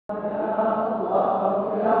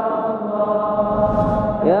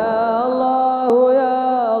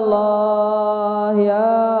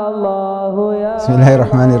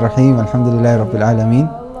Alhamdulillahi Rabbil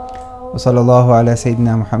Alameen. Wa sallallahu ala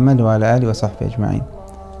Sayyidina Muhammad wa ala alihi wa sahbihi ajma'in.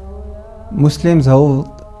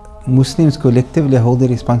 Muslims collectively hold the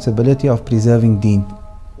responsibility of preserving deen.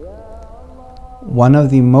 One of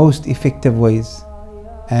the most effective ways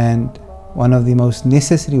and one of the most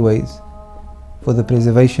necessary ways for the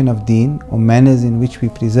preservation of deen, or manners in which we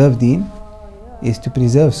preserve deen, is to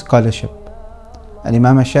preserve scholarship.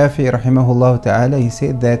 Imam Shafi'i rahimahullah ta'ala, he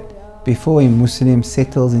said that before a Muslim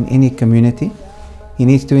settles in any community, he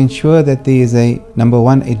needs to ensure that there is number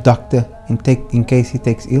one, a doctor in case he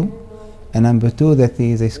takes ill, and number two, that there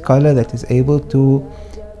is a scholar that is able to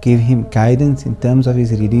give him guidance in terms of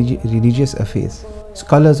his religious affairs.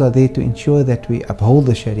 Scholars are there to ensure that we uphold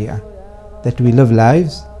the Sharia, that we live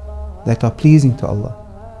lives that are pleasing to Allah,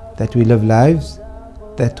 that we live lives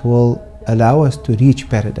that will allow us to reach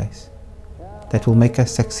paradise, that will make us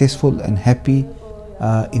successful and happy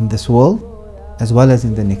in this world as well as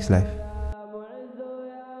in the next life.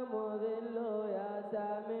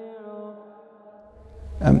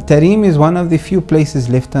 Tarim is one of the few places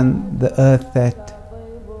left on the earth that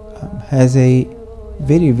has a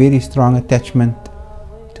very, very strong attachment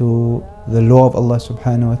to the law of Allah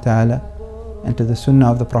subhanahu wa ta'ala and to the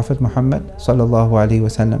sunnah of the Prophet Muhammad sallallahu alaihi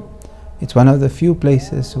wasallam. It's one of the few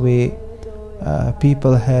places where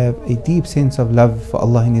people have a deep sense of love for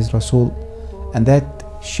Allah and His Rasul, and that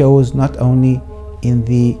shows not only in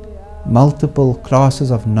the multiple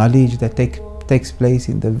classes of knowledge that takes place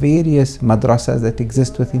in the various madrasas that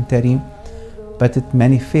exist within Tarim, but it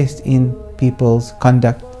manifests in people's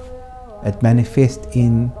conduct, it manifests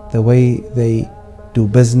in the way they do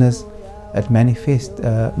business, it manifests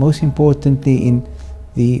most importantly in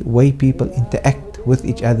the way people interact with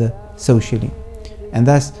each other socially. And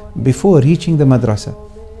thus, before reaching the madrasa,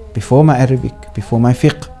 before my Arabic, before my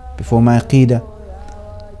fiqh, before my aqidah,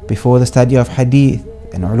 before the study of hadith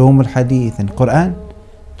and ulum al-hadith and Quran,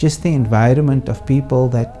 just the environment of people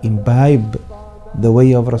that imbibe the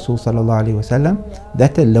way of Rasul sallallahu alaihi wasallam,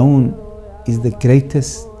 that alone is the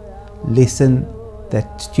greatest lesson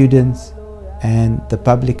that students and the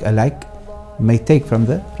public alike may take from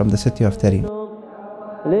the city of Tarim.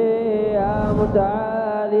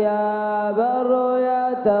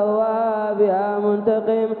 يا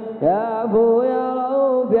منتقم يا عفو يا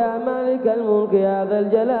رؤوف يا مالك الملك يا ذا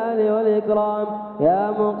الجلال والإكرام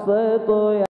يا مقسط